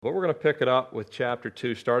But we're going to pick it up with chapter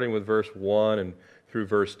 2, starting with verse 1 and through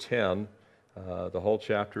verse 10. The whole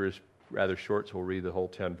chapter is rather short, so we'll read the whole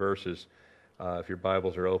 10 verses if your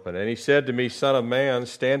Bibles are open. And he said to me, Son of man,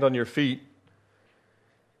 stand on your feet,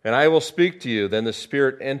 and I will speak to you. Then the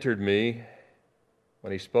Spirit entered me.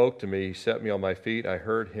 When he spoke to me, he set me on my feet. I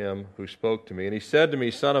heard him who spoke to me. And he said to me,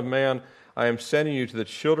 Son of man, I am sending you to the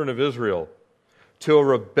children of Israel, to a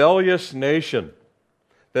rebellious nation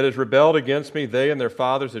that has rebelled against me. They and their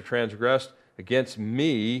fathers have transgressed against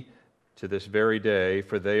me to this very day,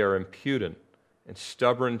 for they are impudent and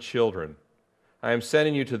stubborn children. I am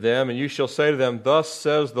sending you to them, and you shall say to them, Thus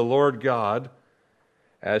says the Lord God,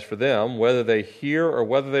 as for them, whether they hear or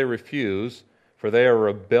whether they refuse, for they are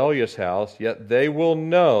a rebellious house, yet they will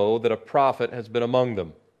know that a prophet has been among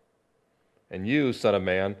them. And you, Son of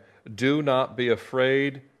man, do not be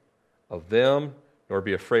afraid of them, nor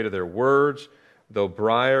be afraid of their words. Though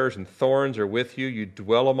briars and thorns are with you, you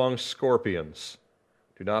dwell among scorpions.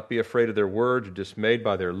 Do not be afraid of their words, or dismayed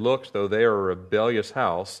by their looks, though they are a rebellious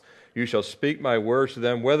house. You shall speak my words to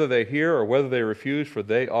them, whether they hear or whether they refuse, for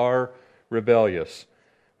they are rebellious.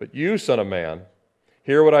 But you, Son of man,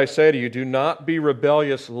 hear what I say to you. Do not be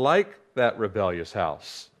rebellious like that rebellious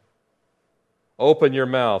house. Open your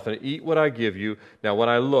mouth and eat what I give you. Now when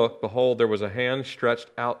I looked, behold, there was a hand stretched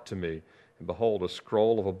out to me, and behold, a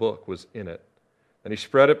scroll of a book was in it. And he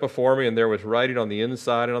spread it before me, and there was writing on the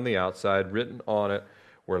inside and on the outside. Written on it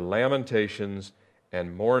were lamentations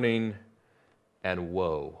and mourning and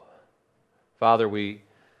woe. Father, we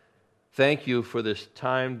thank you for this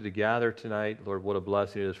time to gather tonight. Lord, what a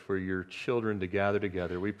blessing it is for your children to gather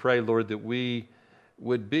together. We pray, Lord, that we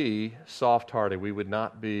would be soft-hearted. We would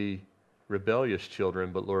not be rebellious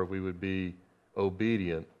children, but, Lord, we would be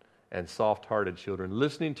obedient and soft-hearted children.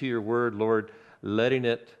 Listening to your word, Lord, letting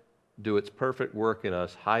it do its perfect work in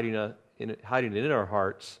us, hiding it in our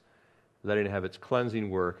hearts, letting it have its cleansing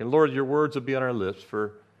work. And Lord, your words will be on our lips,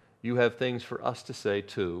 for you have things for us to say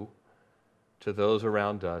too, to those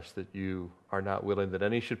around us, that you are not willing that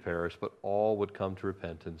any should perish, but all would come to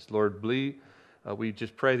repentance. Lord, we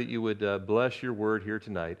just pray that you would bless your word here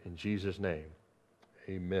tonight. In Jesus' name,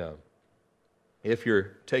 amen. If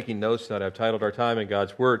you're taking notes tonight, I've titled our time in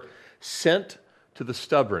God's Word, Sent to the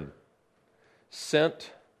Stubborn.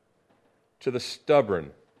 Sent to the stubborn.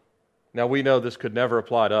 Now we know this could never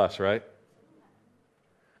apply to us, right?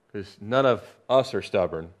 Because none of us are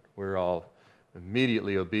stubborn. We're all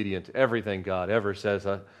immediately obedient to everything God ever says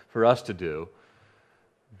for us to do.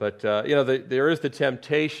 But, there is the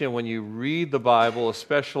temptation when you read the Bible,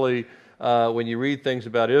 especially when you read things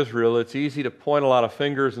about Israel, it's easy to point a lot of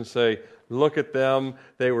fingers and say, look at them,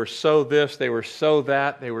 they were so this, they were so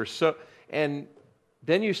that, they were so... And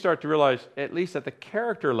then you start to realize, at least at the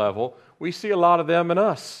character level, we see a lot of them in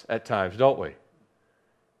us at times, don't we?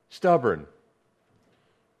 Stubborn,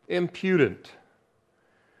 impudent,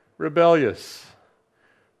 rebellious,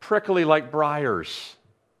 prickly like briars,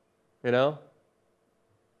 you know?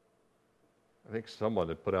 I think someone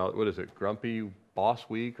had put out, Grumpy Boss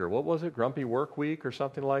Week, or what was it, Grumpy Work Week or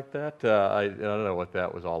something like that? I don't know what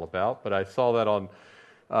that was all about, but I saw that on...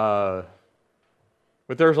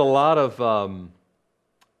 but there's a lot of...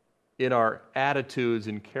 in our attitudes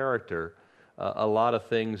and character, a lot of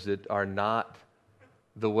things that are not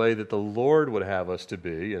the way that the Lord would have us to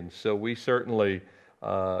be. And so we certainly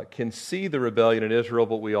can see the rebellion in Israel,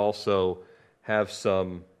 but we also have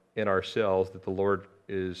some in ourselves that the Lord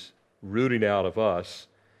is rooting out of us.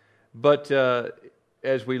 But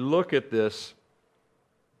as we look at this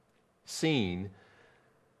scene,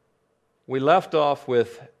 we left off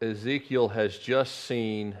with Ezekiel has just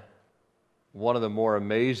seen one of the more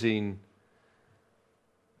amazing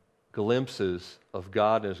glimpses of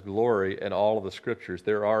God and His glory in all of the Scriptures.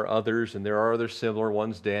 There are others, and there are other similar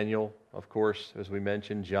ones. Daniel, of course, as we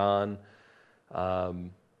mentioned, John,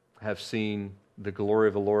 have seen the glory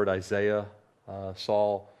of the Lord. Isaiah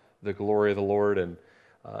saw the glory of the Lord, and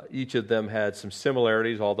each of them had some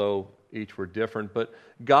similarities, although each were different. But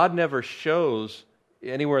God never shows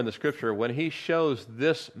anywhere in the Scripture, when He shows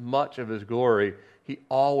this much of His glory, He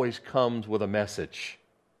always comes with a message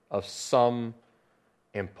of some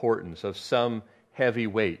importance, of some heavy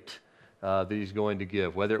weight that He's going to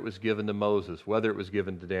give, whether it was given to Moses, whether it was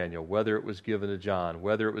given to Daniel, whether it was given to John,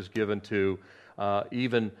 whether it was given to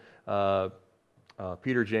even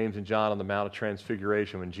Peter, James, and John on the Mount of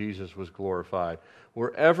Transfiguration when Jesus was glorified.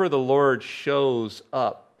 Wherever the Lord shows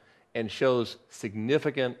up and shows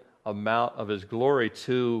significant amount of His glory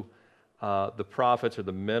to the prophets or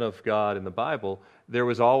the men of God in the Bible, there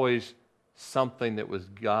was always something that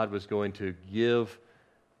God was going to give,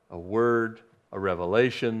 a word, a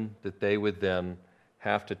revelation that they would then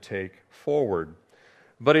have to take forward.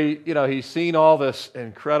 But he's seen all this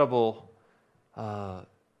incredible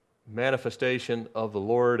manifestation of the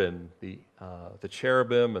Lord and the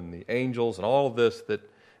cherubim and the angels and all of this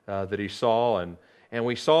that he saw, and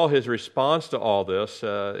we saw his response to all this.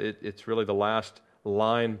 It's really the last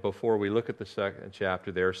line before we look at the second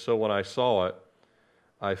chapter there. So when I saw it,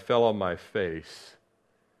 I fell on my face,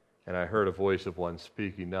 and I heard a voice of one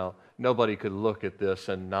speaking. Now, nobody could look at this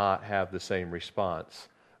and not have the same response.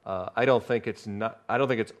 I don't think it's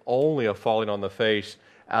only a falling on the face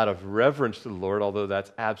out of reverence to the Lord, although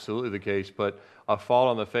that's absolutely the case, but a fall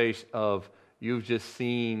on the face of you've just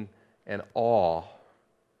seen an awe.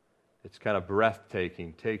 It's kind of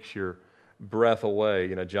breathtaking, takes your breath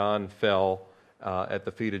away. John fell at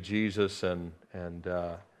the feet of Jesus, and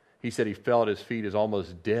he said he fell at his feet as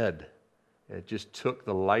almost dead. It just took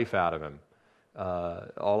the life out of him.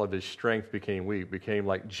 All of his strength became weak, became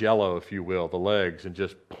like jello, if you will, the legs, and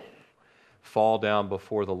just fall down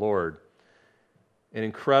before the Lord. An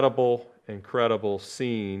incredible, incredible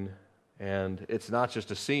scene, and it's not just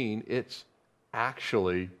a scene, it's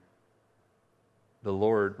actually the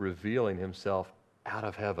Lord revealing himself out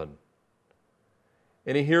of heaven.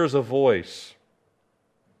 And he hears a voice,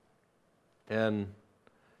 and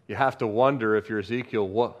you have to wonder, if you're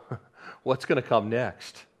Ezekiel, what's going to come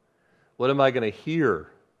next? What am I going to hear?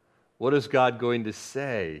 What is God going to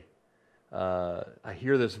say? I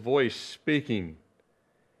hear this voice speaking.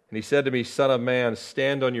 And he said to me, Son of man,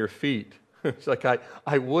 stand on your feet. It's like,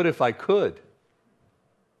 I would if I could.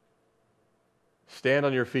 Stand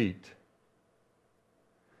on your feet.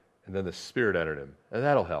 And then the Spirit entered him. And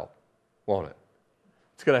that'll help, won't it?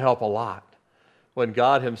 It's going to help a lot. When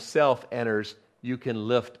God himself enters, you can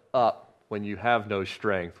lift up when you have no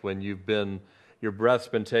strength, when your breath's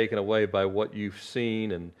been taken away by what you've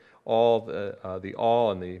seen and all the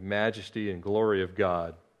awe and the majesty and glory of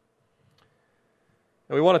God.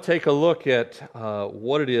 And we want to take a look at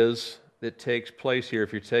what it is that takes place here.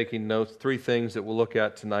 If you're taking notes, 3 things that we'll look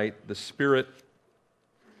at tonight: the Spirit,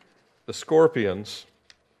 the scorpions,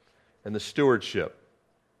 and the stewardship.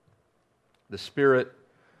 The Spirit,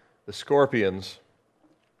 the scorpions,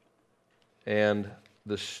 and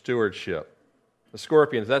the stewardship. The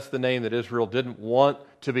scorpions, that's the name that Israel didn't want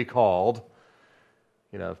to be called.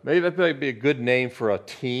 Maybe that might be a good name for a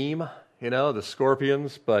team, the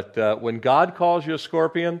scorpions. But when God calls you a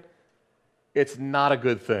scorpion, it's not a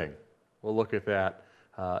good thing. We'll look at that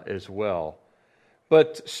as well.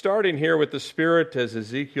 But starting here with the Spirit, as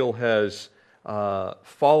Ezekiel has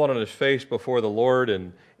fallen on his face before the Lord,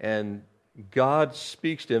 and God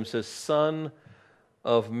speaks to him, says, Son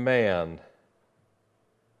of man.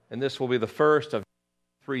 And this will be the first of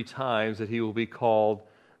 3 times that he will be called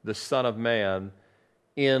the Son of Man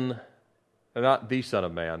not the Son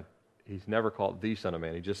of Man. He's never called the Son of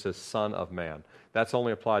Man. He just says Son of Man. That's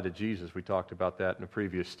only applied to Jesus. We talked about that in a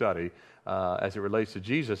previous study. As it relates to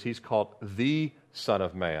Jesus, he's called the Son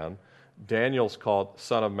of Man. Daniel's called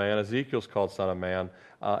Son of Man. Ezekiel's called Son of Man.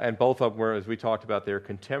 And both of them were, as we talked about, they're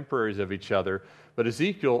contemporaries of each other. But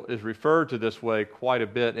Ezekiel is referred to this way quite a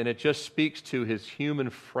bit, and it just speaks to his human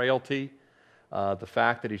frailty, the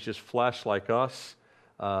fact that he's just flesh like us.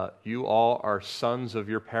 You all are sons of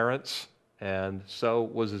your parents, and so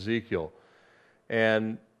was Ezekiel.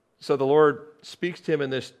 And so the Lord speaks to him in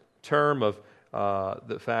this term of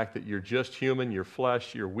the fact that you're just human, you're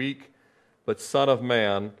flesh, you're weak, but Son of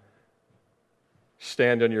Man,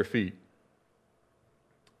 stand on your feet.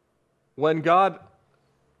 When God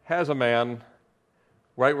has a man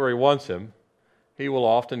right where he wants him, he will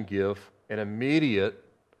often give an immediate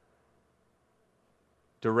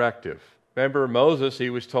directive. Remember Moses,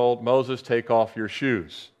 he was told, Moses, take off your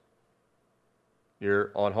shoes.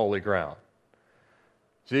 You're on holy ground.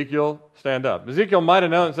 Ezekiel, stand up. Ezekiel might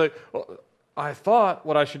have known and say, well, I thought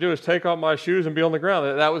what I should do is take off my shoes and be on the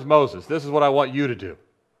ground. That was Moses. This is what I want you to do.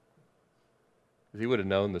 He would have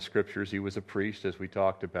known the Scriptures. He was a priest, as we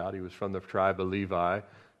talked about. He was from the tribe of Levi.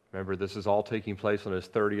 Remember, this is all taking place on his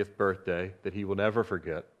 30th birthday that he will never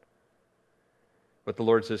forget. But the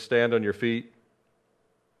Lord says, stand on your feet.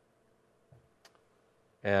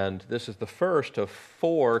 And this is the first of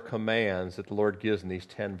 4 commands that the Lord gives in these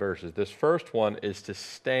 10 verses. This first one is to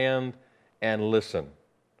stand and listen.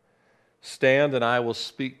 Stand and I will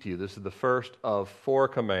speak to you. This is the first of 4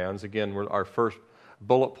 commands. Again, our first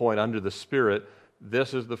bullet point under the Spirit.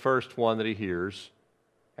 This is the first one that he hears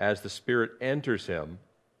as the Spirit enters him.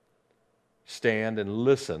 Stand and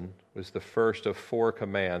listen was the first of 4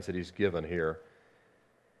 commands that he's given here.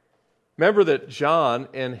 Remember that John,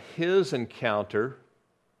 in his encounter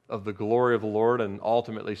of the glory of the Lord and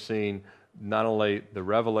ultimately seeing not only the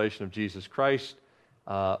revelation of Jesus Christ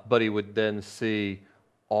but he would then see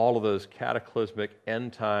all of those cataclysmic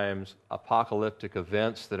end times, apocalyptic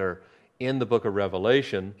events that are in the book of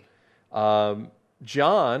Revelation.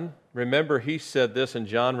 John, remember he said this in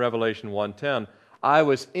John Revelation 1:10, I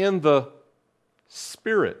was in the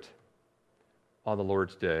Spirit on the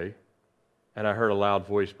Lord's day, and I heard a loud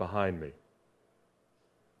voice behind me.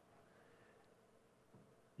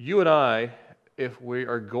 You and I, if we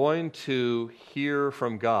are going to hear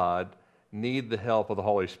from God, need the help of the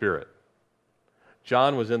Holy Spirit.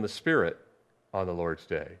 John was in the Spirit on the Lord's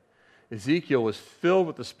day. Ezekiel was filled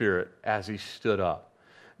with the Spirit as he stood up.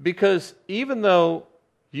 Because even though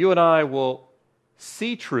you and I will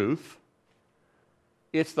see truth,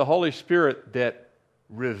 it's the Holy Spirit that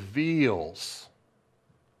reveals.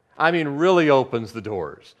 Really opens the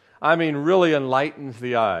doors. Really enlightens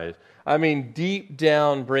the eyes. Deep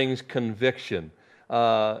down brings conviction.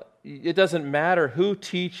 It doesn't matter who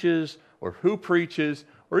teaches or who preaches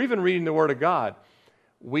or even reading the Word of God.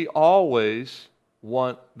 We always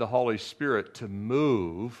want the Holy Spirit to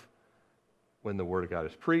move when the Word of God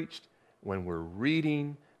is preached, when we're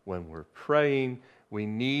reading, when we're praying. We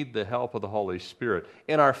need the help of the Holy Spirit.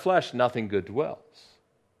 In our flesh, nothing good dwells.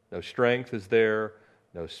 No strength is there,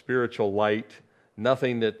 no spiritual light,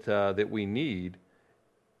 nothing that we need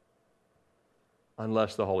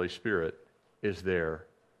unless the Holy Spirit is there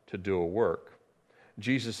to do a work.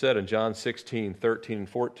 Jesus said in John 16:13 and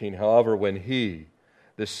 14, however, when He,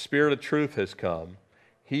 the Spirit of truth, has come,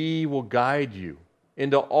 He will guide you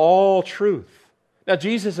into all truth. Now,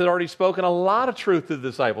 Jesus had already spoken a lot of truth to the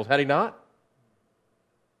disciples, had He not?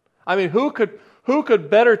 Who could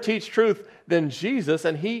better teach truth than Jesus?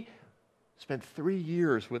 And He spent 3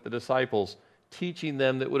 years with the disciples teaching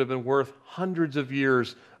them that would have been worth hundreds of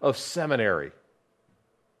years of seminary.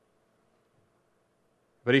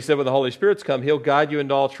 But He said, when the Holy Spirit's come, He'll guide you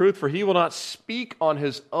into all truth, for He will not speak on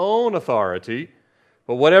His own authority,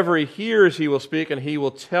 but whatever He hears, He will speak, and He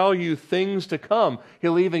will tell you things to come.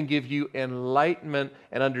 He'll even give you enlightenment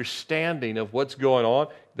and understanding of what's going on.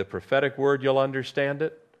 The prophetic word, you'll understand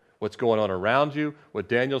it. What's going on around you. What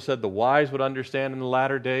Daniel said the wise would understand in the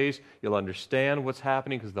latter days. You'll understand what's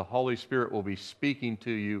happening because the Holy Spirit will be speaking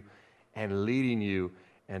to you and leading you,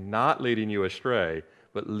 and not leading you astray,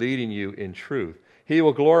 but leading you in truth. He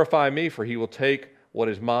will glorify me, for He will take what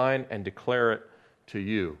is mine and declare it to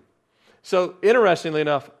you. So, interestingly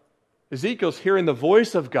enough, Ezekiel's hearing the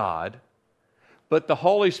voice of God, but the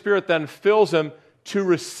Holy Spirit then fills him to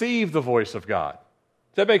receive the voice of God.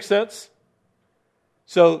 Does that make sense?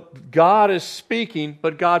 So, God is speaking,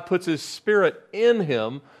 but God puts His Spirit in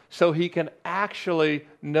him so he can actually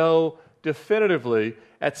know definitively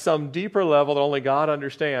at some deeper level that only God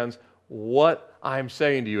understands what I'm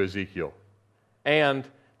saying to you, Ezekiel. And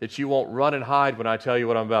that you won't run and hide when I tell you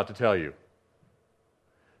what I'm about to tell you.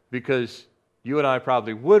 Because you and I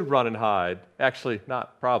probably would run and hide. Actually,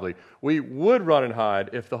 not probably. We would run and hide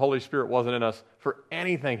if the Holy Spirit wasn't in us for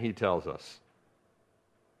anything He tells us.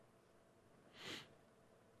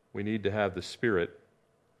 We need to have the Spirit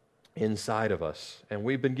inside of us. And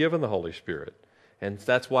we've been given the Holy Spirit. And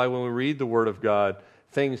that's why when we read the Word of God,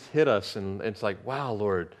 things hit us and it's like, wow,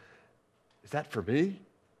 Lord, is that for me?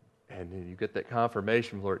 And you get that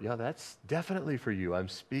confirmation from the Lord, yeah, that's definitely for you. I'm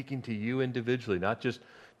speaking to you individually, not just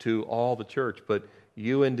to all the church, but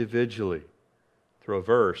you individually. Through a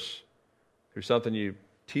verse, through something you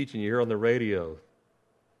teach and you hear on the radio,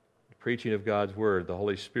 the preaching of God's Word, the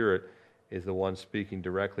Holy Spirit is the one speaking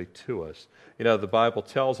directly to us. The Bible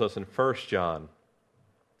tells us in 1 John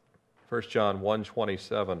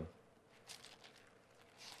 1:27,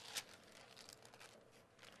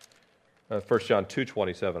 1 John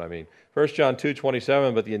 2:27, 1 John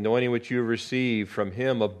 2:27, but the anointing which you have received from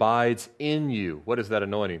Him abides in you. What is that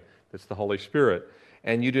anointing? That's the Holy Spirit.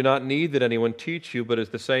 And you do not need that anyone teach you, but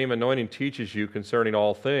as the same anointing teaches you concerning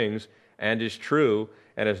all things, and is true,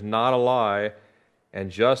 and is not a lie, and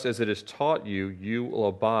just as it is taught you, you will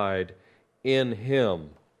abide in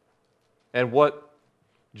Him. And what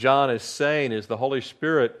John is saying is the Holy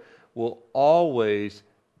Spirit will always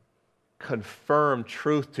confirm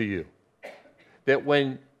truth to you. That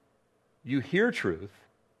when you hear truth,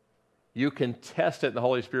 you can test it, and the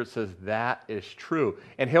Holy Spirit says, that is true.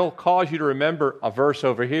 And He'll cause you to remember a verse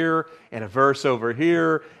over here, and a verse over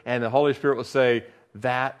here, and the Holy Spirit will say,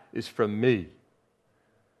 that is from me.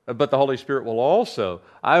 But the Holy Spirit will also,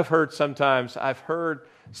 I've heard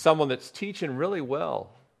someone that's teaching really well,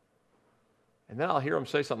 and then I'll hear them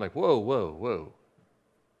say something like, whoa, whoa, whoa.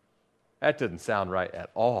 That didn't sound right at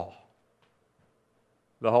all.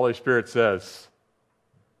 The Holy Spirit says,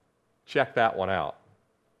 check that one out.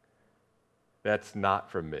 That's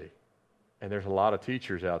not from me. And there's a lot of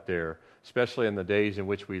teachers out there, especially in the days in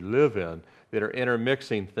which we live in, that are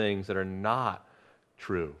intermixing things that are not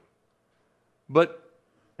true. But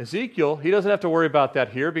Ezekiel, he doesn't have to worry about that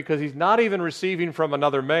here because he's not even receiving from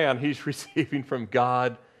another man. He's receiving from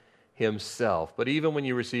God himself. But even when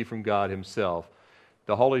you receive from God himself,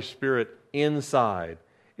 the Holy Spirit inside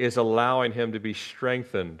is allowing him to be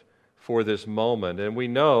strengthened for this moment. And we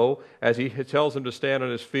know, as he tells him to stand on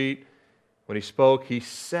his feet, when he spoke, he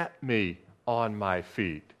set me on my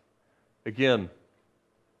feet. Again,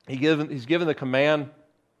 he's given the command,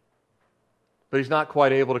 but he's not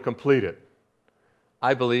quite able to complete it.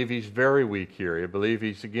 I believe he's very weak here. I believe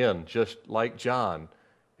he's, again, just like John.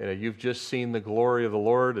 You've just seen the glory of the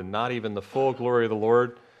Lord and not even the full glory of the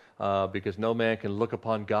Lord because no man can look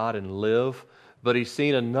upon God and live. But he's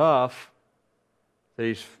seen enough that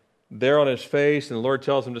he's there on his face and the Lord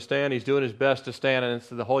tells him to stand. He's doing his best to stand and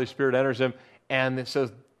so the Holy Spirit enters him and it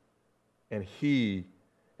says, and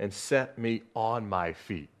set me on my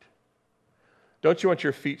feet. Don't you want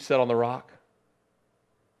your feet set on the rock?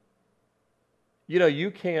 You know, you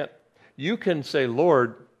can say,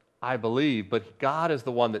 Lord, I believe, but God is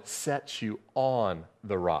the one that sets you on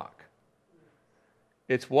the rock.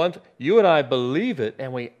 It's one, you and I believe it,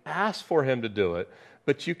 and we ask for him to do it,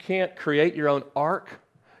 but you can't create your own ark.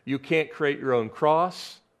 You can't create your own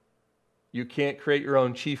cross. You can't create your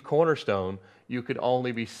own chief cornerstone. You could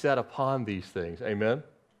only be set upon these things. Amen?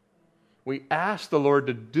 We ask the Lord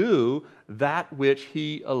to do that which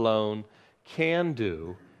he alone can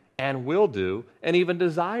do and will do and even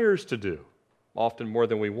desires to do, often more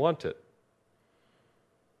than we want it.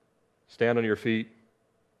 Stand on your feet,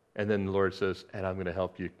 and then the Lord says, and I'm going to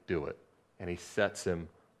help you do it. And he sets him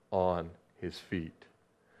on his feet.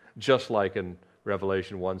 Just like in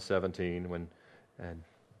Revelation 1:17, when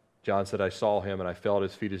John said, I saw him and I fell at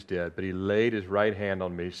his feet as dead, but he laid his right hand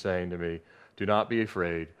on me, saying to me, do not be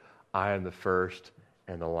afraid, I am the first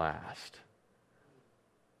and the last.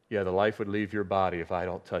 Yeah, the life would leave your body if I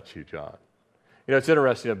don't touch you, John. You know, it's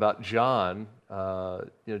interesting about John.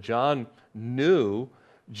 John knew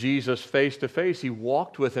Jesus face to face. He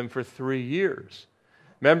walked with him for 3 years.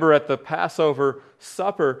 Remember at the Passover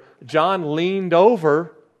supper, John leaned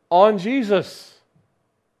over on Jesus.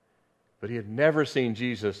 But he had never seen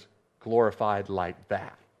Jesus glorified like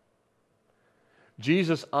that.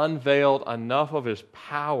 Jesus unveiled enough of his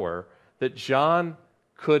power that John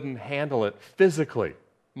couldn't handle it physically,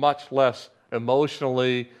 much less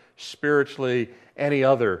emotionally, spiritually, any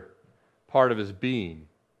other part of his being.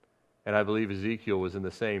 And I believe Ezekiel was in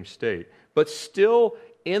the same state. But still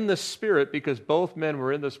in the Spirit, because both men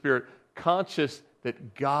were in the Spirit, conscious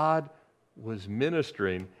that God was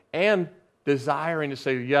ministering and desiring to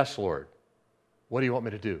say, yes, Lord, what do you want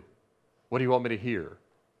me to do? What do you want me to hear?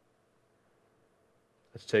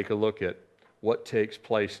 Let's take a look at what takes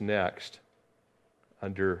place next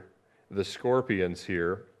under the scorpions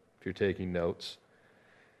here, if you're taking notes.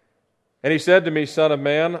 And he said to me, Son of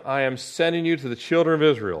man, I am sending you to the children of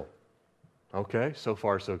Israel. Okay, so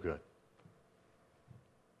far so good.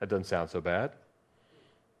 That doesn't sound so bad.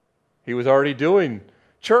 He was already doing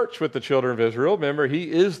church with the children of Israel. Remember,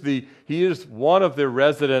 he is one of the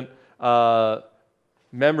resident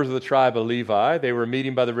members of the tribe of Levi. They were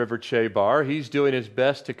meeting by the river Chebar. He's doing his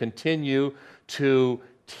best to continue to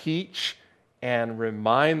teach and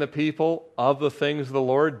remind the people of the things of the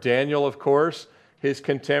Lord. Daniel, of course, his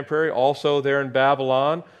contemporary, also there in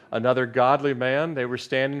Babylon, another godly man. They were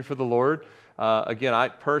standing for the Lord.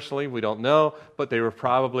 Again, we don't know, but they were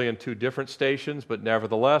probably in two different stations, but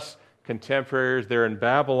nevertheless, contemporaries there in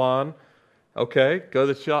Babylon. Okay, go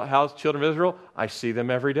to the children of Israel. I see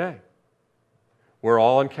them every day. We're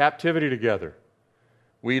all in captivity together.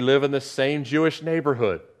 We live in the same Jewish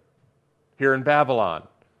neighborhood here in Babylon.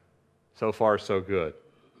 So far, so good.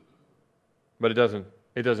 But it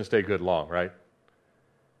doesn't stay good long, right?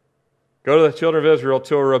 Go to the children of Israel,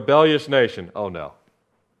 to a rebellious nation. Oh no.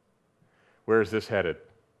 Where is this headed?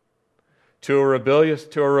 To a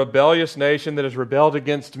rebellious nation that has rebelled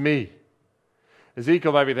against me.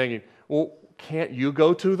 Ezekiel might be thinking, well, can't you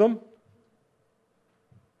go to them?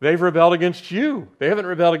 They've rebelled against you. They haven't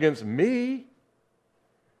rebelled against me.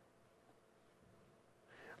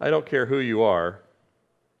 I don't care who you are.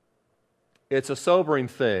 It's a sobering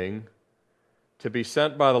thing to be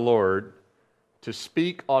sent by the Lord to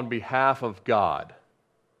speak on behalf of God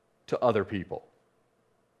to other people.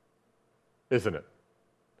 Isn't it?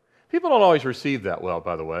 People don't always receive that well,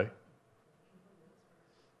 by the way.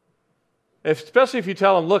 Especially if you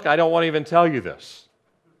tell them, look, I don't want to even tell you this.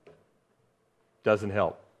 Doesn't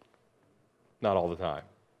help. Not all the time.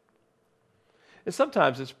 And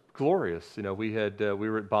sometimes it's glorious. You know, we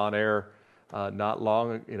were at Bon Air not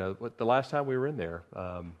long, the last time we were in there.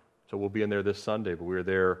 So we'll be in there this Sunday, but we were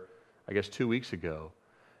there, I guess, 2 weeks ago.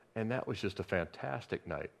 And that was just a fantastic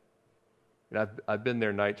night. And I've been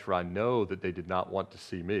there nights where I know that they did not want to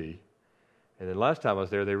see me. And then last time I was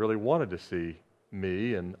there, they really wanted to see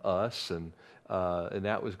me and us, and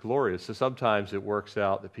that was glorious. So sometimes it works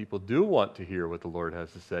out that people do want to hear what the Lord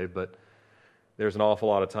has to say, but there's an awful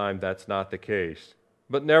lot of time that's not the case.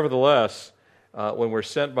 But nevertheless, when we're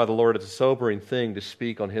sent by the Lord, it's a sobering thing to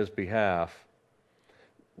speak on His behalf.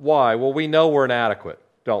 Why? Well, we know we're inadequate,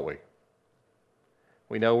 don't we?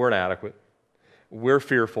 We know we're inadequate. We're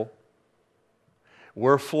fearful.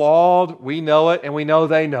 We're flawed. We know it, and we know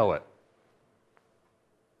they know it.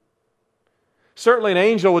 Certainly an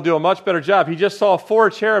angel would do a much better job. He just saw 4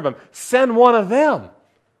 cherubim. Send one of them.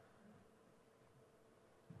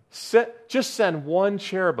 Just send one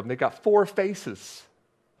cherubim. They got 4 faces.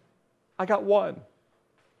 I got one.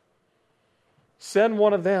 Send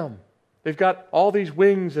one of them. They've got all these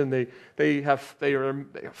wings, and they have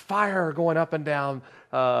fire going up and down.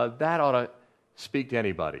 That ought to speak to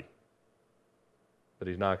anybody. But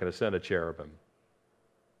He's not going to send a cherubim.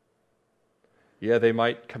 Yeah, they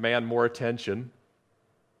might command more attention,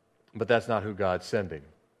 but that's not who God's sending.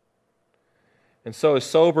 And so as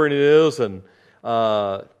sobering it is and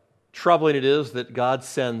troubling it is that God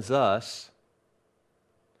sends us,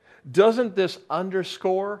 doesn't this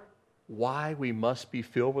underscore why we must be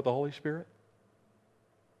filled with the Holy Spirit?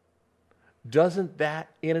 Doesn't that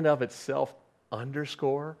in and of itself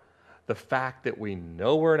underscore the fact that we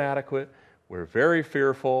know we're inadequate, we're very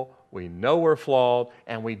fearful, we know we're flawed,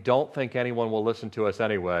 and we don't think anyone will listen to us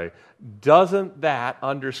anyway? Doesn't that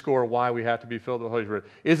underscore why we have to be filled with the Holy Spirit?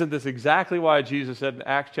 Isn't this exactly why Jesus said in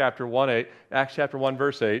Acts chapter 1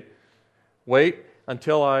 verse 8, wait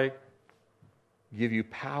until I give you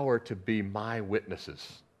power to be my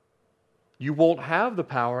witnesses. You won't have the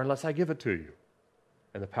power unless I give it to you.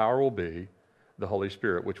 And the power will be the Holy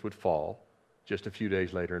Spirit, which would fall just a few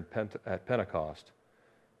days later at Pentecost,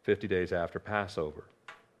 50 days after Passover.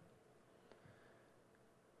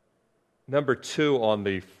 Number 2 on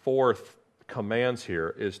the 4th commands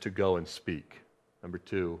here is to go and speak. Number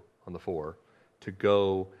 2 on the 4, to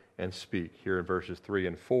go and speak. Here in verses 3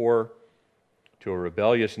 and 4, to a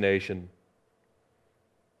rebellious nation,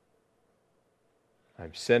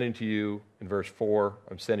 I'm sending to you, in verse 4,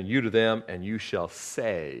 I'm sending you to them, and you shall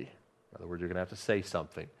say, in other words, you're going to have to say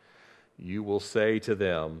something. You will say to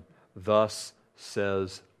them, thus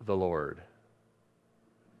says the Lord.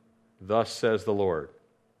 Thus says the Lord.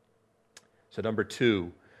 So number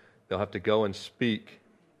 2, they'll have to go and speak.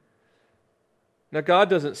 Now, God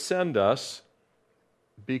doesn't send us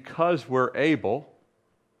because we're able.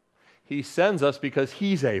 He sends us because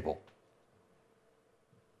He's able.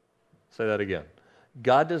 Say that again.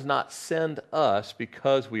 God does not send us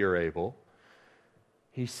because we are able.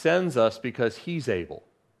 He sends us because He's able.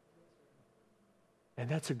 And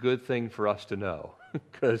that's a good thing for us to know,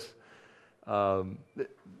 because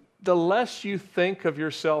the less you think of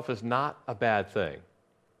yourself is not a bad thing.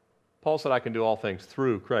 Paul said, I can do all things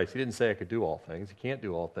through Christ. He didn't say I could do all things. He can't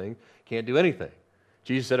do all things. Can't do anything.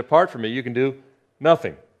 Jesus said, apart from me, you can do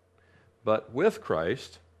nothing. But with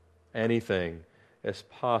Christ, anything is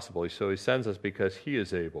possible. So He sends us because He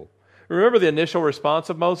is able. Remember the initial response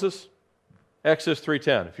of Moses? Exodus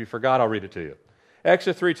 3:10. If you forgot, I'll read it to you.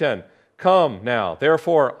 Exodus 3:10. Come now,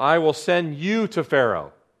 therefore, I will send you to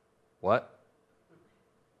Pharaoh. What?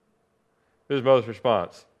 Here's Moses'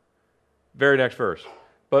 response. Very next verse.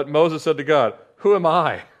 But Moses said to God, who am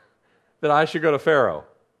I that I should go to Pharaoh?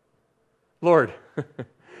 Lord,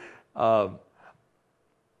 I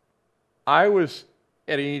was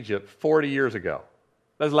in Egypt 40 years ago.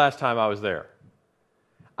 That was the last time I was there.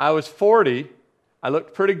 I was 40. I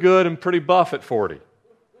looked pretty good and pretty buff at 40.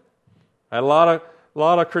 I had a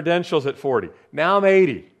lot of credentials at 40. Now I'm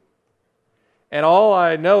 80. And all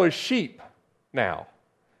I know is sheep now.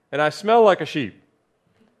 And I smell like a sheep.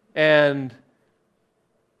 And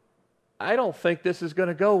I don't think this is going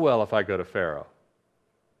to go well if I go to Pharaoh.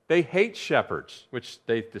 They hate shepherds, which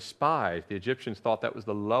they despise. The Egyptians thought that was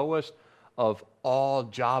the lowest of all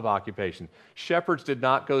job occupations. Shepherds did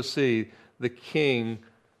not go see the king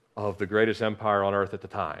of the greatest empire on earth at the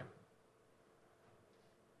time.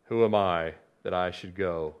 Who am I that I should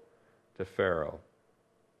go to Pharaoh?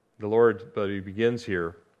 The Lord, but He begins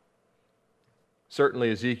here.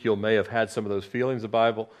 Certainly Ezekiel may have had some of those feelings. The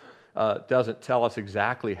Bible doesn't tell us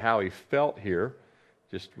exactly how he felt here.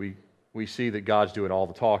 Just we see that God's doing all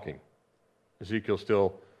the talking.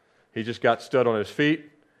 Ezekiel he just got stood on his feet.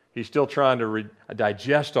 He's still trying to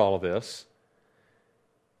digest all of this.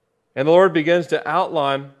 And the Lord begins to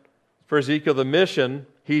outline for Ezekiel the mission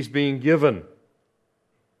he's being given.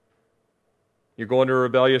 You're going to a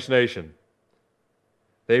rebellious nation.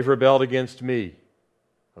 They've rebelled against me.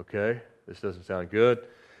 Okay? This doesn't sound good.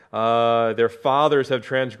 Their fathers have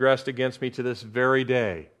transgressed against me to this very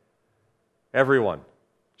day. Everyone.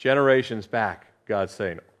 Generations back, God's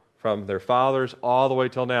saying. From their fathers all the way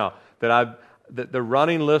till now. That the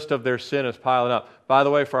running list of their sin is piling up. By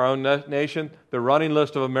the way, for our own nation, the running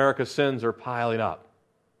list of America's sins are piling up.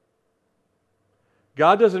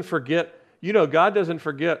 God doesn't forget, God doesn't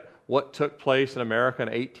forget what took place in America in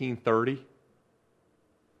 1830.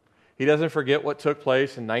 He doesn't forget what took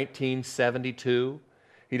place in 1972.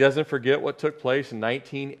 He doesn't forget what took place in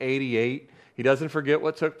 1988. He doesn't forget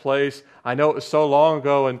what took place, I know it was so long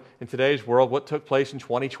ago in today's world, what took place in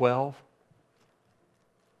 2012.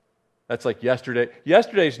 That's like yesterday.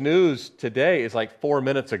 Yesterday's news today is like 4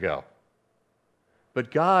 minutes ago.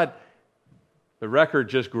 But God, the record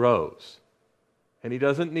just grows. And He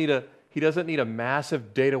doesn't need a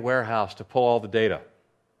massive data warehouse to pull all the data.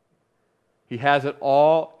 He has it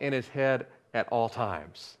all in His head at all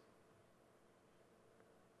times.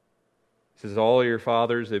 He says, all your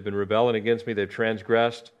fathers, they've been rebelling against me, they've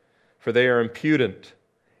transgressed, for they are impudent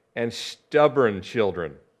and stubborn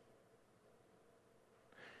children.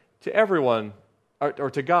 To everyone,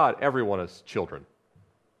 or to God, everyone is children.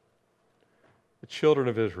 The children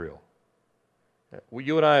of Israel.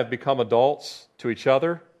 You and I have become adults to each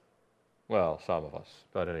other. Well, some of us,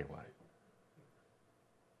 but anyway.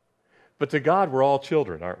 But to God, we're all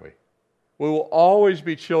children, aren't we? We will always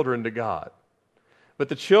be children to God. But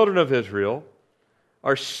the children of Israel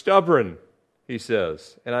are stubborn, He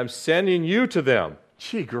says, and I'm sending you to them.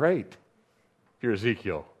 Gee, great. You're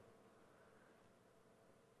Ezekiel.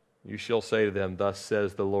 You shall say to them, thus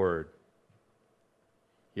says the Lord.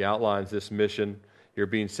 He outlines this mission. You're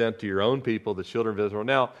being sent to your own people, the children of Israel.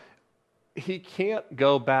 Now, He can't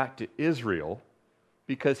go back to Israel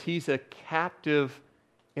because he's a captive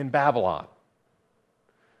in Babylon.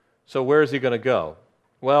 So where is he going to go?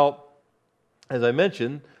 Well, as I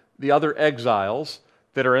mentioned, the other exiles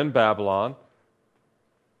that are in Babylon,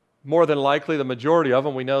 more than likely the majority of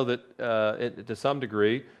them, we know that to some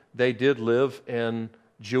degree, they did live in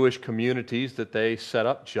Jewish communities that they set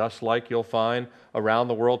up, just like you'll find around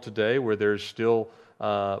the world today, where there's still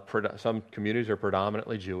some communities are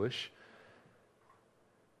predominantly Jewish.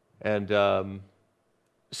 And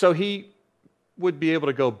so he would be able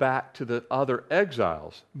to go back to the other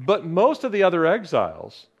exiles. But most of the other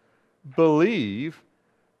exiles believe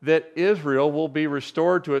that Israel will be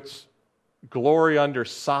restored to its glory under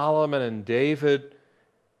Solomon and David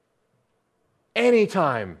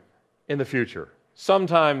anytime in the future,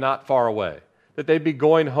 sometime not far away, that they'd be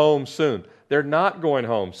going home soon. They're not going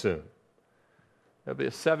home soon. There'll be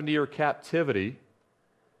a 70-year captivity,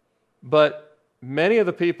 but many of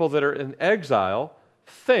the people that are in exile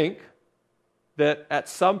think that at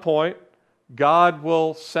some point God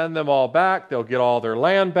will send them all back. They'll get all their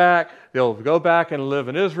land back. They'll go back and live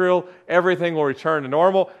in Israel. Everything will return to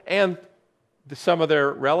normal. And some of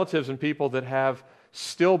their relatives and people that have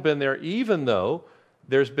still been there, even though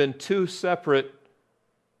there's been 2 separate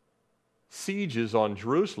sieges on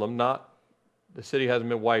Jerusalem. The city hasn't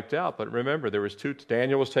been wiped out, but remember, there was 2.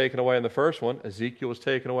 Daniel was taken away in the first one. Ezekiel was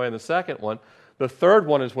taken away in the second one. The third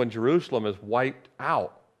one is when Jerusalem is wiped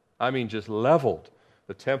out. I mean, just leveled.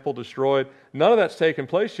 The temple destroyed. None of that's taken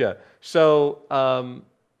place yet. So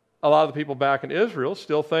a lot of the people back in Israel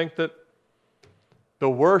still think that the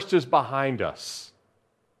worst is behind us.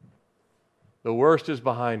 The worst is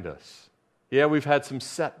behind us. Yeah, we've had some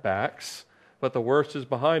setbacks, but the worst is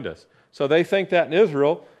behind us. So they think that in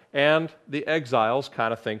Israel, and the exiles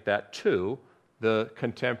kind of think that too, the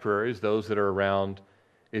contemporaries, those that are around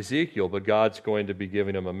Ezekiel, but God's going to be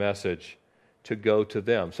giving them a message to go to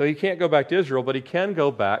them. So he can't go back to Israel, but he can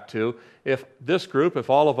go back to, if this group, if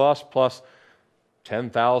all of us plus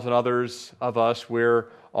 10,000 others of us, we're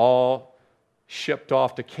all shipped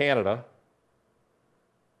off to Canada,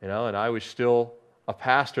 and I was still a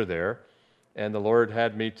pastor there, and the Lord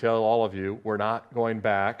had me tell all of you, we're not going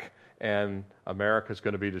back, and America's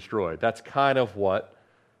going to be destroyed. That's kind of what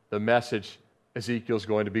the message Ezekiel's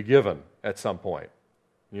going to be given at some point.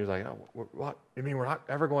 And you're like, oh, what? You mean we're not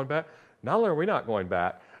ever going back? Not only are we not going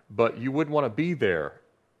back, but you wouldn't want to be there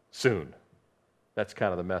soon. That's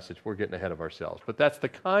kind of the message. We're getting ahead of ourselves. But that's the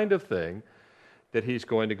kind of thing that he's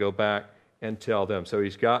going to go back and tell them. So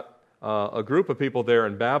he's got a group of people there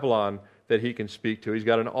in Babylon that he can speak to. He's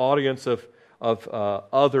got an audience of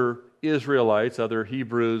other Israelites, other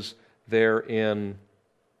Hebrews there in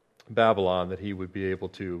Babylon that he would be able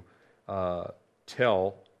to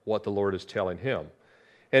tell what the Lord is telling him.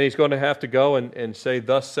 And he's going to have to go and say,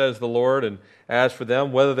 "Thus says the Lord." And as for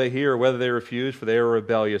them, whether they hear or whether they refuse, for they are a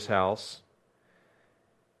rebellious house.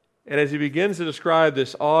 And as he begins to describe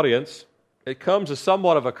this audience, it comes as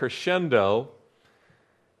somewhat of a crescendo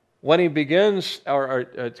when he begins, or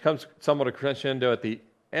it comes somewhat of a crescendo at the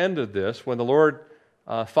end of this, when the Lord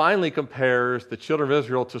finally compares the children of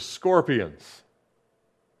Israel to scorpions.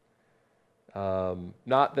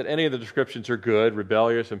 Not that any of the descriptions are good: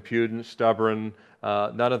 rebellious, impudent, stubborn.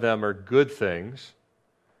 None of them are good things.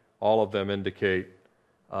 All of them indicate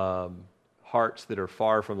hearts that are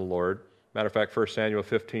far from the Lord. Matter of fact, 1 Samuel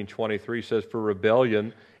 15:23 says, "For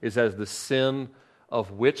rebellion is as the sin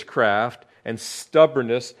of witchcraft, and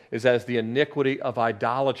stubbornness is as the iniquity of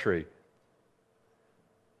idolatry."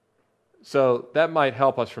 So that might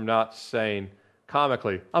help us from not saying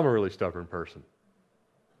comically, "I'm a really stubborn person."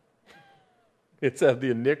 It's of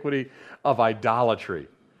the iniquity of idolatry.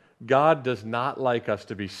 God does not like us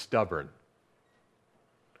to be stubborn,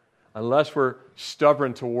 unless we're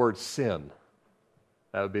stubborn towards sin.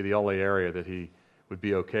 That would be the only area that he would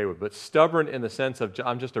be okay with. But stubborn in the sense of,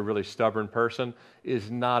 "I'm just a really stubborn person,"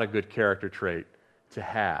 is not a good character trait to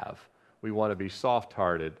have. We want to be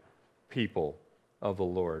soft-hearted people of the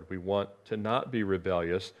Lord. We want to not be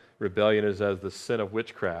rebellious. Rebellion is as the sin of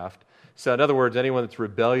witchcraft. So in other words, anyone that's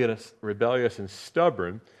rebellious and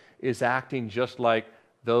stubborn is acting just like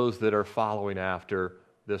those that are following after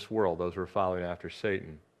this world, those who are following after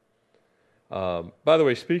Satan. By the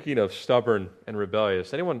way, speaking of stubborn and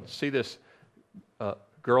rebellious, anyone see this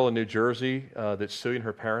girl in New Jersey that's suing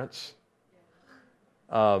her parents?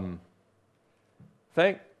 Thank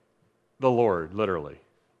the Lord, literally,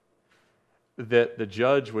 that the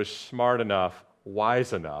judge was smart enough,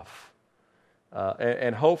 wise enough,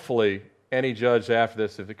 and hopefully any judge after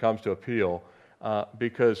this, if it comes to appeal,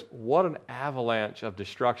 because what an avalanche of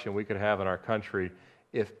destruction we could have in our country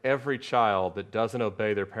if every child that doesn't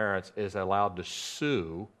obey their parents is allowed to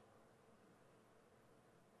sue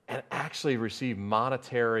and actually receive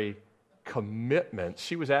monetary commitments.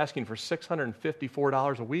 She was asking for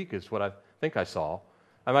 $654 a week is what I think I saw.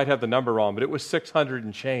 I might have the number wrong, but it was 600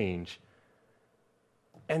 and change.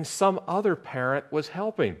 And some other parent was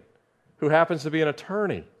helping, who happens to be an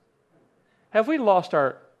attorney. Have we lost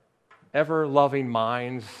our ever-loving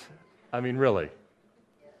minds? I mean, really.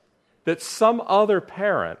 That some other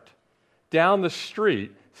parent down the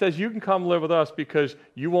street says, "You can come live with us because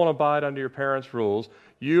you won't abide under your parents' rules.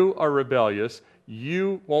 You are rebellious.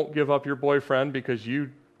 You won't give up your boyfriend because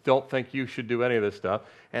you don't think you should do any of this stuff."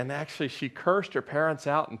 And actually, she cursed her parents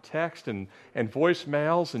out in text and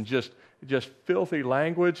voicemails and just filthy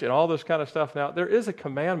language and all this kind of stuff. Now, there is a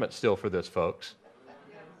commandment still for this, folks.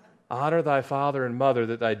 "Honor thy father and mother,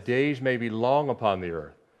 that thy days may be long upon the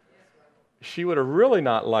earth." She would have really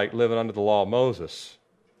not liked living under the law of Moses,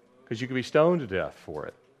 because you could be stoned to death for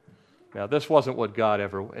it. Now, this wasn't what God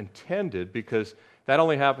ever intended, because that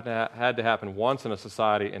only had to happen once in a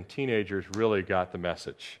society, and teenagers really got the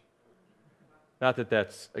message. Not that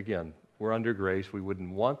that's, again, we're under grace, we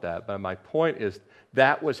wouldn't want that, but my point is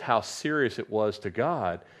that was how serious it was to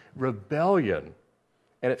God. Rebellion.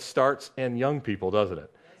 And it starts in young people, doesn't it?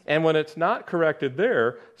 And when it's not corrected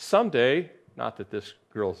there, someday, not that this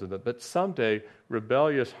girl's in it, but someday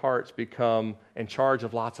rebellious hearts become in charge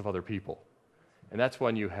of lots of other people. And that's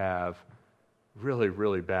when you have really,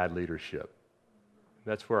 really bad leadership.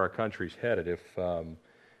 That's where our country's headed if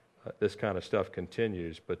this kind of stuff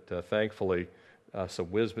continues. But thankfully,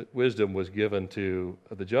 some wisdom was given to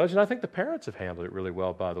the judge. And I think the parents have handled it really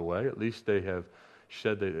well, by the way. At least they have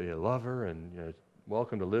said they love her and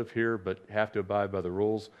welcome to live here, but have to abide by the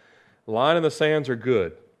rules. Line in the sands are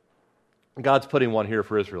good. God's putting one here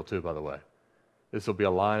for Israel too, by the way. This will be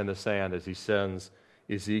a line in the sand as he sends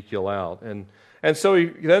Ezekiel out. And so he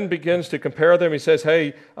then begins to compare them. He says,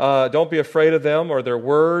 "Hey, don't be afraid of them or their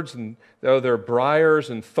words, and though they're briars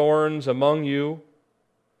and thorns among you.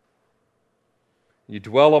 You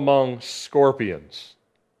dwell among scorpions."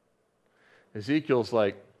 Ezekiel's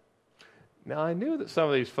like, "Now I knew that some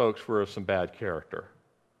of these folks were of some bad character,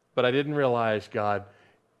 but I didn't realize, God,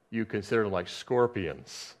 you consider them like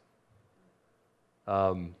scorpions."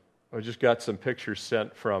 I just got some pictures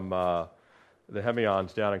sent from the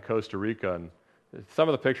Hemions down in Costa Rica, and some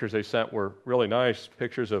of the pictures they sent were really nice,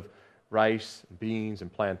 pictures of rice, beans,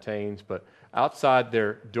 and plantains, but outside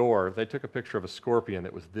their door, they took a picture of a scorpion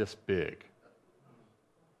that was this big.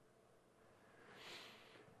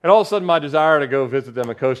 And all of a sudden, my desire to go visit them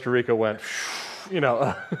in Costa Rica went,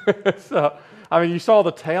 So, I mean, you saw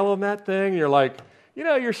the tail on that thing, and you're like,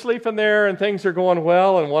 you're sleeping there, and things are going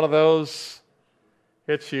well, and one of those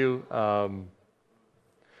hits you.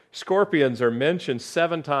 Scorpions are mentioned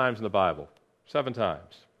 7 times in the Bible. 7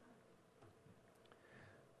 times.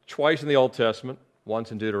 Twice in the Old Testament,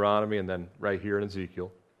 once in Deuteronomy, and then right here in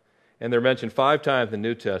Ezekiel. And they're mentioned 5 times in the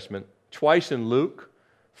New Testament, twice in Luke,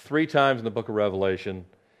 3 times in the book of Revelation.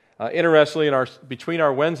 Interestingly, between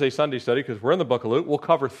our Wednesday, Sunday study, because we're in the book of Luke, we'll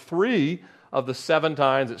cover 3 of the 7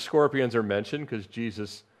 times that scorpions are mentioned, because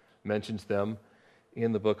Jesus mentions them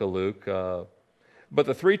in the book of Luke. But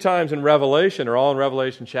the 3 times in Revelation are all in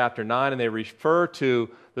Revelation chapter 9, and they refer to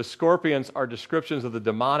the scorpions are descriptions of the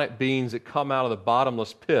demonic beings that come out of the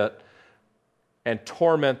bottomless pit and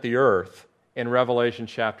torment the earth in Revelation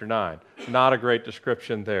chapter 9. Not a great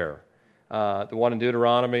description there. The one in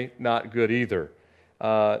Deuteronomy, not good either.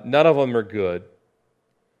 None of them are good.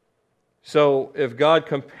 So if God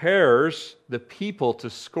compares the people to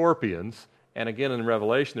scorpions, and again in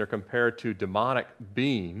Revelation they're compared to demonic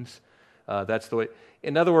beings, that's the way.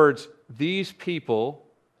 In other words, these people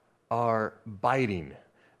are biting.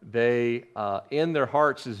 They, in their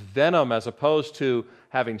hearts is venom as opposed to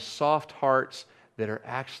having soft hearts that are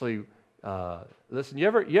actually, listen, you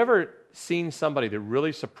ever seen somebody that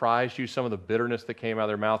really surprised you, some of the bitterness that came out of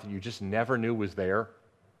their mouth that you just never knew was there?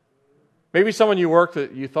 Maybe someone you worked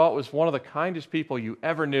that you thought was one of the kindest people you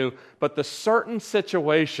ever knew, but the certain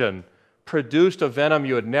situation produced a venom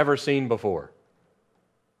you had never seen before.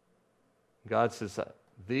 God says,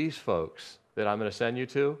 these folks that I'm going to send you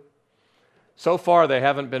to, so far they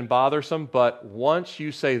haven't been bothersome, but once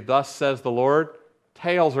you say, thus says the Lord,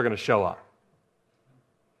 tails are going to show up.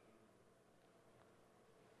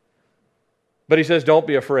 But he says, don't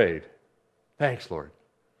be afraid. Thanks, Lord.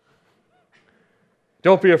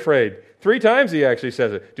 Don't be afraid. 3 times he actually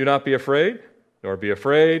says it. Do not be afraid, nor be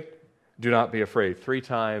afraid. Do not be afraid. 3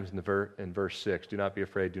 times in verse 6. Do not be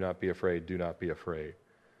afraid, do not be afraid, do not be afraid.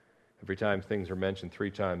 Every time things are mentioned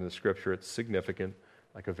 3 times in the Scripture, it's significant,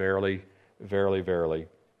 like a verily, verily, verily.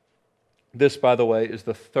 This, by the way, is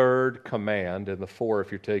the 3rd command in the 4,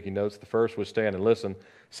 if you're taking notes. The first was stand and listen.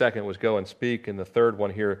 Second was go and speak. And the third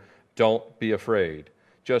one here, don't be afraid.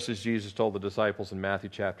 Just as Jesus told the disciples in Matthew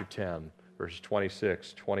chapter 10, verses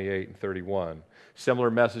 26, 28, and 31. Similar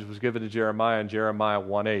message was given to Jeremiah in Jeremiah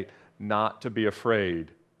 1:8, not to be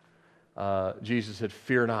afraid. Jesus said,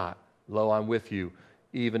 fear not, lo, I'm with you,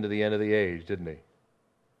 even to the end of the age, didn't he?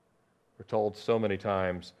 We're told so many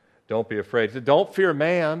times, don't be afraid. He said, don't fear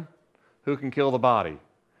man who can kill the body.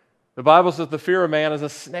 The Bible says the fear of man is a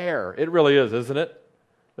snare. It really is, isn't it?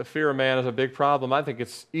 The fear of man is a big problem. I think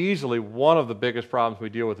it's easily one of the biggest problems we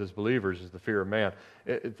deal with as believers is the fear of man.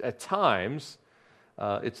 At times,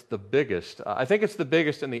 it's the biggest. I think it's the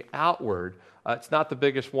biggest in the outward. It's not the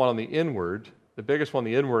biggest one on the inward. The biggest one on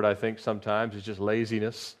the inward, I think, sometimes is just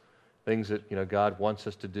laziness, things that God wants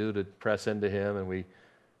us to do to press into Him, and we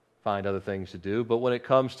find other things to do. But when it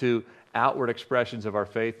comes to outward expressions of our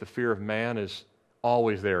faith, the fear of man is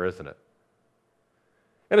always there, isn't it?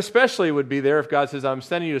 And especially it would be there if God says, I'm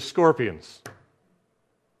sending you to scorpions.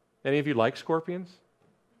 Any of you like scorpions?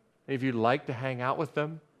 Any of you like to hang out with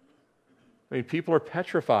them? I mean, people are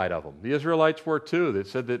petrified of them. The Israelites were too. They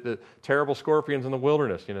said that the terrible scorpions in the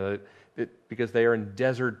wilderness, because they are in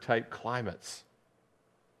desert-type climates.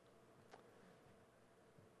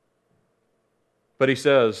 But he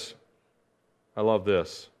says, I love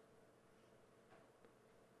this.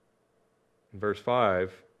 In verse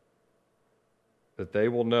 5, that they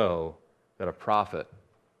will know that a prophet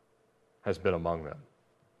has been among them.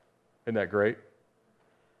 Isn't that great?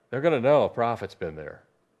 They're going to know a prophet's been there.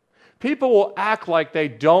 People will act like they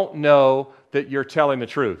don't know that you're telling the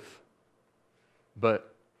truth,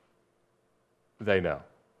 but they know.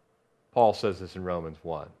 Paul says this in Romans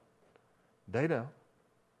 1. They know.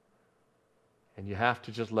 And you have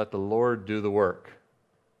to just let the Lord do the work.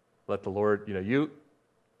 Let the Lord, you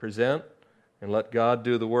present and let God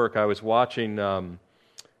do the work. I was watching,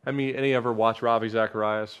 any ever watch Ravi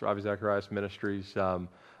Zacharias Ministries?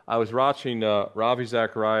 I was watching Ravi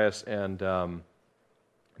Zacharias and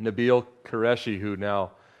Nabil Qureshi, who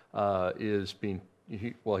now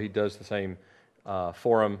he does the same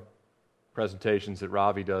forum presentations that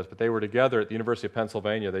Ravi does, but they were together at the University of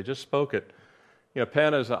Pennsylvania. They just spoke at,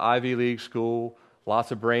 Penn is an Ivy League school,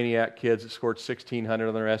 lots of brainiac kids that scored 1,600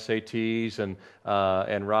 on their SATs,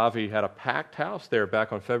 and Ravi had a packed house there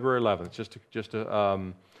back on February 11th,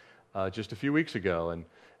 just a few weeks ago,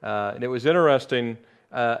 and it was interesting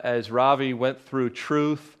as Ravi went through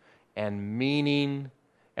truth and meaning,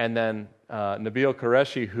 and then Nabil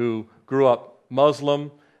Qureshi, who grew up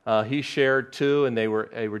Muslim, he shared too, and they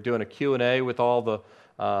were doing a Q&A with all the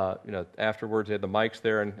afterwards they had the mics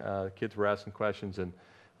there, and kids were asking questions, and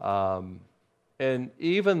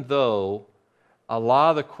even though a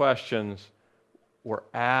lot of the questions were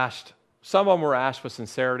asked. Some of them were asked with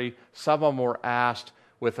sincerity. Some of them were asked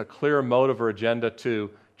with a clear motive or agenda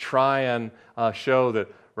to try and show that,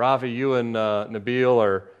 Ravi, you and Nabil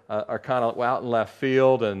are kind of out in left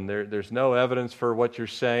field, and there's no evidence for what you're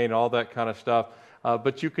saying, all that kind of stuff.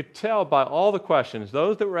 But you could tell by all the questions,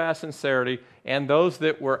 those that were asked sincerity and those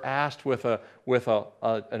that were asked with an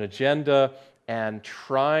agenda and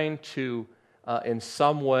trying to, in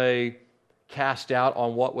some way, cast doubt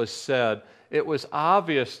on what was said, it was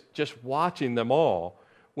obvious just watching them all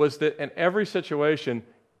was that in every situation,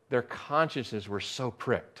 their consciences were so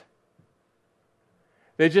pricked.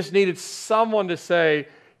 They just needed someone to say,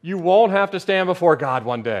 you won't have to stand before God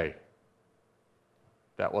one day.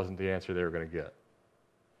 That wasn't the answer they were going to get.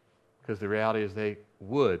 Because the reality is they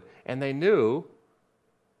would. And they knew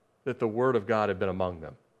that the Word of God had been among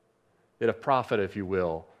them. That a prophet, if you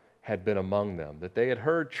will, had been among them. That they had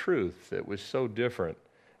heard truth that was so different.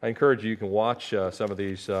 I encourage you can watch some of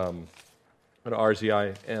these at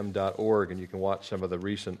rzim.org, and you can watch some of the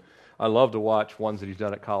recent. I love to watch ones that he's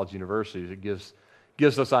done at college universities. It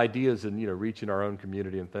gives us ideas in reaching our own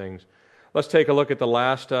community and things. Let's take a look at the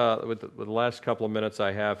last with the last couple of minutes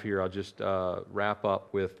I have here. I'll just wrap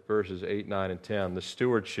up with verses 8, 9, and 10. The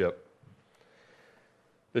stewardship.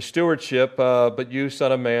 The stewardship, but you,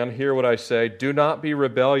 son of man, hear what I say. Do not be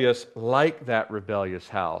rebellious like that rebellious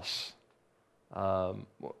house.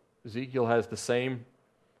 Ezekiel has the same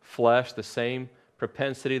flesh, the same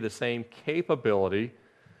propensity, the same capability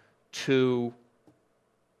to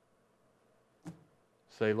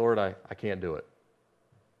say, Lord, I can't do it.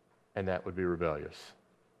 And that would be rebellious.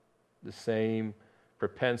 The same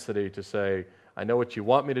propensity to say, I know what you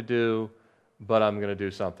want me to do, but I'm going to do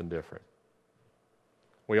something different.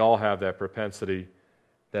 We all have that propensity,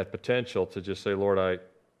 that potential to just say, Lord, I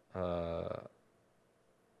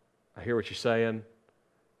hear what you're saying,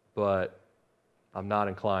 but I'm not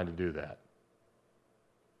inclined to do that.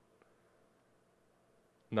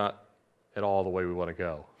 Not at all the way we want to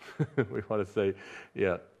go. We want to say,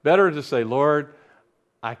 better to say, Lord,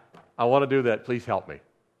 I want to do that. Please help me.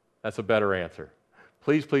 That's a better answer.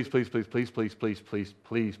 Please, please, please, please, please, please, please, please,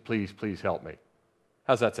 please, please, please help me.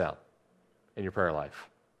 How's that sound in your prayer life?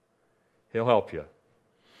 He'll help you.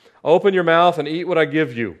 Open your mouth and eat what I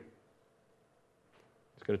give you.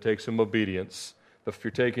 It's going to take some obedience. If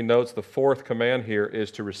you're taking notes, the fourth command here is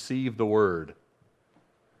to receive the word.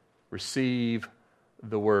 Receive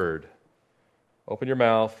the word. Open your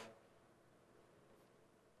mouth.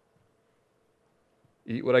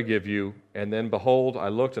 Eat what I give you. And then behold, I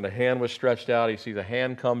looked and a hand was stretched out. He sees a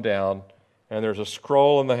hand come down, and there's a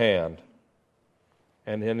scroll in the hand.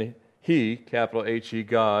 And then he, capital H-E,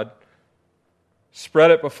 God,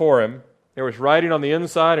 spread it before him. There was writing on the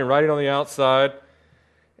inside and writing on the outside.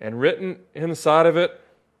 And written inside of it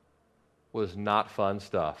was not fun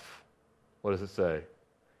stuff. What does it say?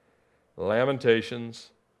 Lamentations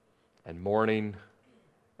and mourning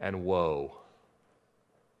and woe.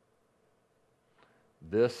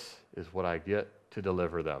 This is what I get to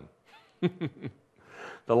deliver them.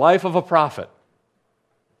 The life of a prophet.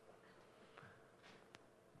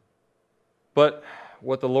 But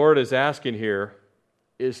what the Lord is asking here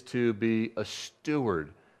is to be a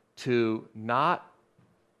steward, to not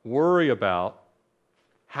worry about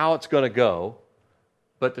how it's going to go,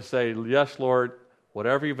 but to say, yes, Lord,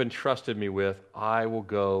 whatever you've entrusted me with, I will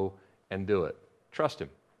go and do it. Trust Him.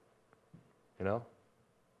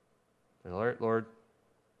 Lord,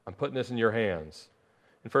 I'm putting this in your hands.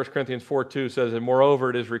 And 1 Corinthians 4:2 says, and moreover,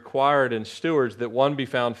 it is required in stewards that one be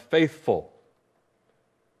found faithful.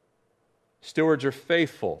 Stewards are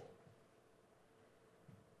faithful.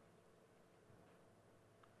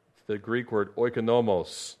 It's the Greek word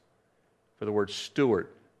oikonomos for the word steward.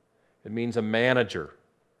 It means a manager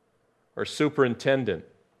or superintendent.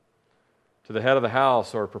 To the head of the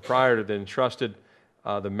house or proprietor that entrusted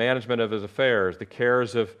the management of his affairs, the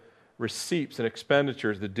cares of receipts and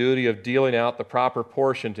expenditures, the duty of dealing out the proper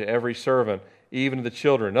portion to every servant, even to the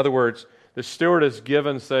children. In other words, the steward is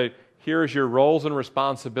given, say, here's your roles and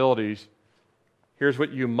responsibilities. Here's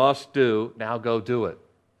what you must do. Now go do it.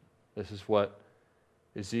 This is what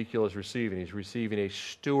Ezekiel is receiving. He's receiving a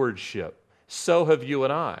stewardship. So have you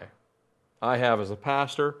and I. I have as a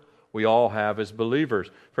pastor. We all have as believers.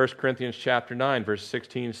 1 Corinthians chapter 9, verse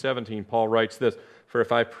 16, 17, Paul writes this, for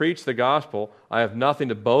if I preach the gospel, I have nothing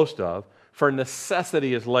to boast of, for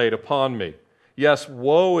necessity is laid upon me. Yes,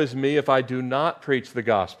 woe is me if I do not preach the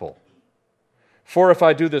gospel. For if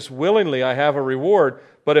I do this willingly, I have a reward,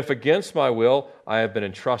 but if against my will, I have been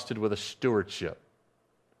entrusted with a stewardship.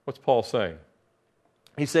 What's Paul saying?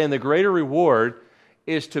 He's saying the greater reward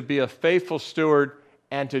is to be a faithful steward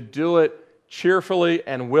and to do it cheerfully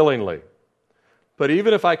and willingly. But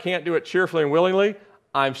even if I can't do it cheerfully and willingly,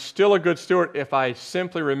 I'm still a good steward if I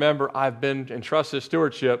simply remember I've been entrusted with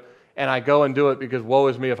stewardship and I go and do it because woe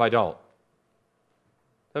is me if I don't.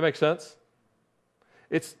 That makes sense?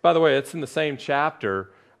 It's, by the way, it's in the same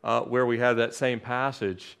chapter where we have that same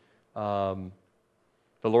passage. The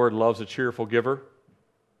Lord loves a cheerful giver.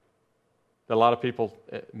 A lot of people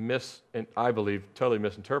and I believe, totally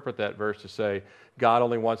misinterpret that verse to say, God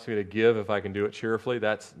only wants me to give if I can do it cheerfully.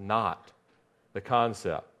 That's not the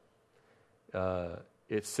concept.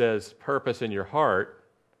 It says purpose in your heart.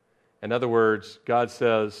 In other words, God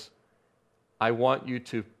says, I want you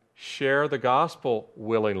to share the gospel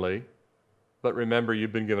willingly, but remember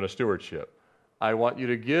you've been given a stewardship. I want you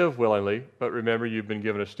to give willingly, but remember you've been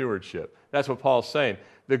given a stewardship. That's what Paul's saying.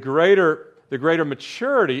 The greater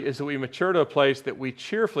maturity is that we mature to a place that we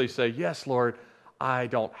cheerfully say, yes, Lord, I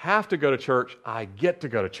don't have to go to church, I get to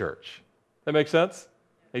go to church. That make sense?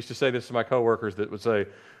 I used to say this to my coworkers that would say,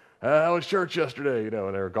 I was church yesterday, and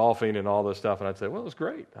they were golfing and all this stuff, and I'd say, well, it was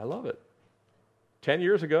great, I love it. 10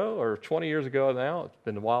 years ago or 20 years ago now, it's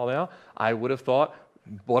been a while now, I would have thought,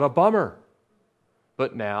 what a bummer.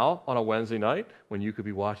 But now, on a Wednesday night, when you could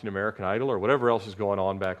be watching American Idol or whatever else is going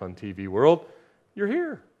on back on TV world, you're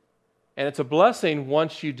here. And it's a blessing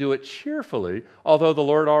once you do it cheerfully, although the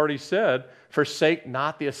Lord already said, forsake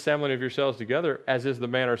not the assembling of yourselves together, as is the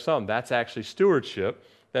manner of some. That's actually stewardship.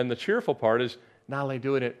 Then the cheerful part is not only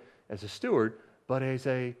doing it as a steward, but as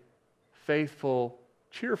a faithful,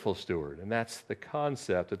 cheerful steward. And that's the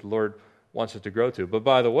concept that the Lord wants us to grow to. But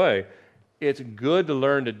by the way, it's good to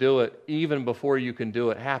learn to do it even before you can do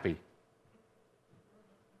it happy.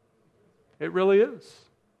 It really is.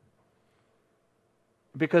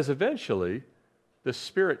 Because eventually, the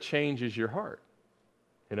Spirit changes your heart.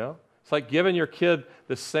 It's like giving your kid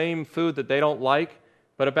the same food that they don't like,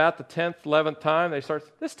 but about the 10th, 11th time, they start,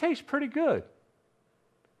 this tastes pretty good.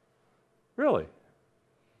 Really?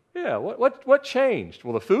 Yeah, what changed?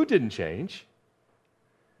 Well, the food didn't change.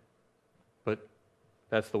 But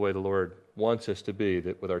that's the way the Lord wants us to be,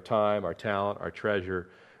 that with our time, our talent, our treasure,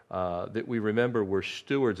 that we remember we're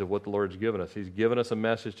stewards of what the Lord's given us. He's given us a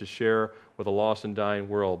message to share with a lost and dying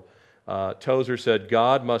world. Tozer said,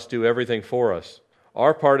 God must do everything for us.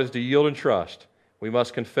 Our part is to yield and trust. We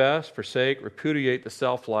must confess, forsake, repudiate the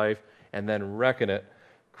self-life, and then reckon it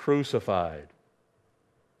crucified.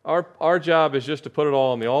 Our job is just to put it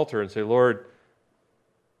all on the altar and say, Lord,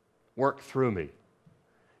 work through me.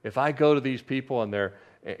 If I go to these people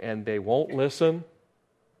and they won't listen,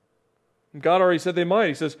 God already said they might.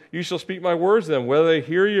 He says, you shall speak my words to them. Whether they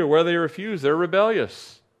hear you or whether they refuse, they're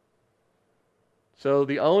rebellious. So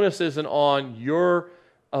the onus isn't on your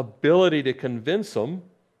ability to convince them,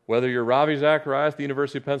 whether you're Ravi Zacharias at the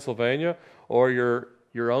University of Pennsylvania or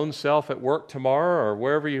your own self at work tomorrow or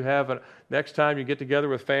wherever you have next time you get together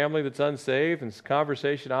with family that's unsaved and it's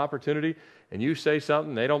conversation opportunity and you say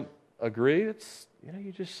something, they don't agree. It's,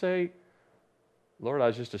 you just say, Lord, I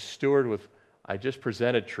was just a steward I just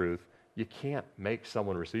presented truth. You can't make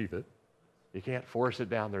someone receive it. You can't force it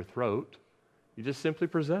down their throat. You just simply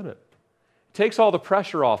present it. It takes all the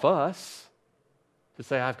pressure off us to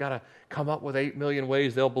say, I've got to come up with 8 million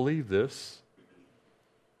ways they'll believe this.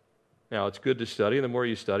 Now, it's good to study, and the more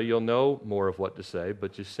you study, you'll know more of what to say,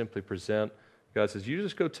 but just simply present. God says, you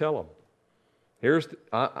just go tell them.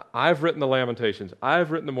 I've written the Lamentations.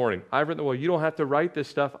 I've written the Morning. I've written you don't have to write this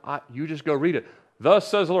stuff. You just go read it. Thus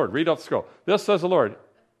says the Lord. Read off the scroll. Thus says the Lord.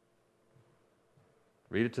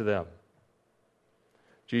 Read it to them.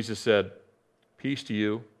 Jesus said, peace to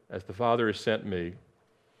you, as the Father has sent me,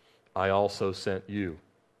 I also send you.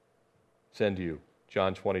 John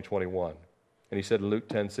 20:21. And he said in Luke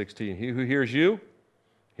 10:16, he who hears you,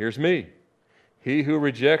 hears me. He who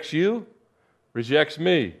rejects you, rejects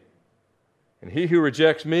me. And he who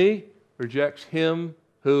rejects me, rejects him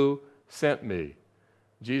who sent me.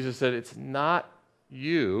 Jesus said, it's not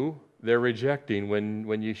you they're rejecting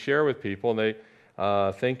when you share with people and they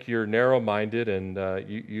think you're narrow-minded and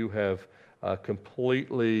you have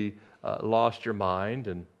completely lost your mind.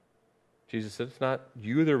 And Jesus said, it's not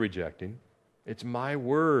you they're rejecting. It's my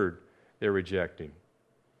word they're rejecting.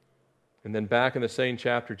 And then back in the same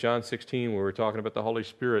chapter, John 16, where we're talking about the Holy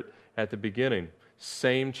Spirit at the beginning,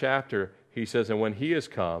 same chapter, he says, and when he has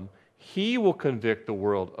come, he will convict the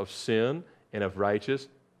world of sin and of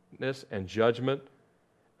righteousness and judgment,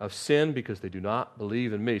 of sin because they do not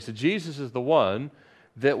believe in me. So Jesus is the one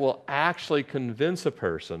that will actually convince a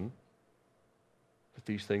person that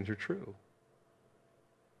these things are true.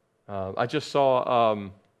 I just saw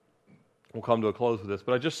we'll come to a close with this,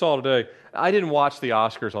 but I just saw today, I didn't watch the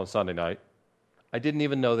Oscars on Sunday night. I didn't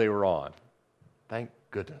even know they were on. Thank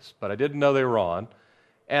goodness. But I didn't know they were on.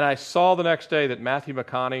 And I saw the next day that Matthew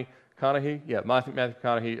McConaughey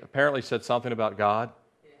apparently said something about God.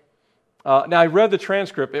 Now, I read the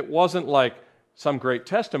transcript. It wasn't like some great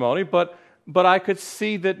testimony, but I could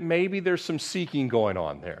see that maybe there's some seeking going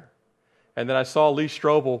on there. And then I saw Lee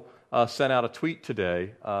Strobel sent out a tweet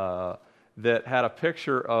today that had a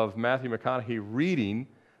picture of Matthew McConaughey reading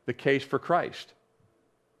The Case for Christ,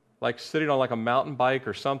 like sitting on like a mountain bike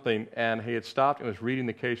or something, and he had stopped and was reading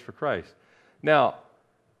The Case for Christ. Now,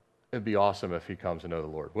 it'd be awesome if he comes to know the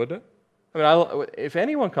Lord, wouldn't it? I mean, if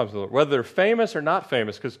anyone comes to the Lord, whether they're famous or not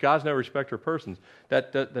famous, because God's no respecter of persons,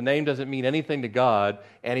 that the name doesn't mean anything to God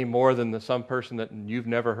any more than some person that you've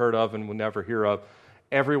never heard of and will never hear of.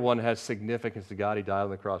 Everyone has significance to God. He died on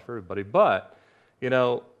the cross for everybody. But,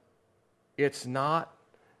 it's not,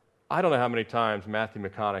 I don't know how many times Matthew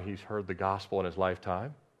McConaughey's heard the gospel in his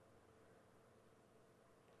lifetime,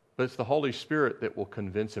 but it's the Holy Spirit that will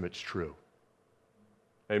convince him it's true.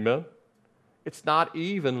 Amen? It's not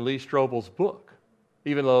even Lee Strobel's book,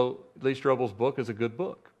 even though Lee Strobel's book is a good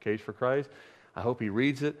book, Case for Christ. I hope he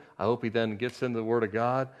reads it. I hope he then gets into the Word of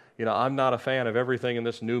God. I'm not a fan of everything in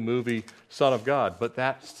this new movie, Son of God. But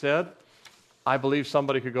that said, I believe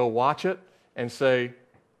somebody could go watch it and say,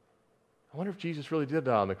 I wonder if Jesus really did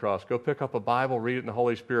die on the cross. Go pick up a Bible, read it in the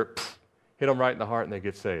Holy Spirit, hit them right in the heart, and they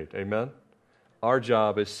get saved. Amen? Our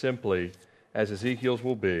job is simply, as Ezekiel's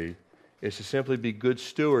will be, is to simply be good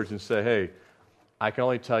stewards and say, hey, I can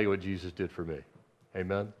only tell you what Jesus did for me.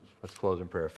 Amen? Let's close in prayer.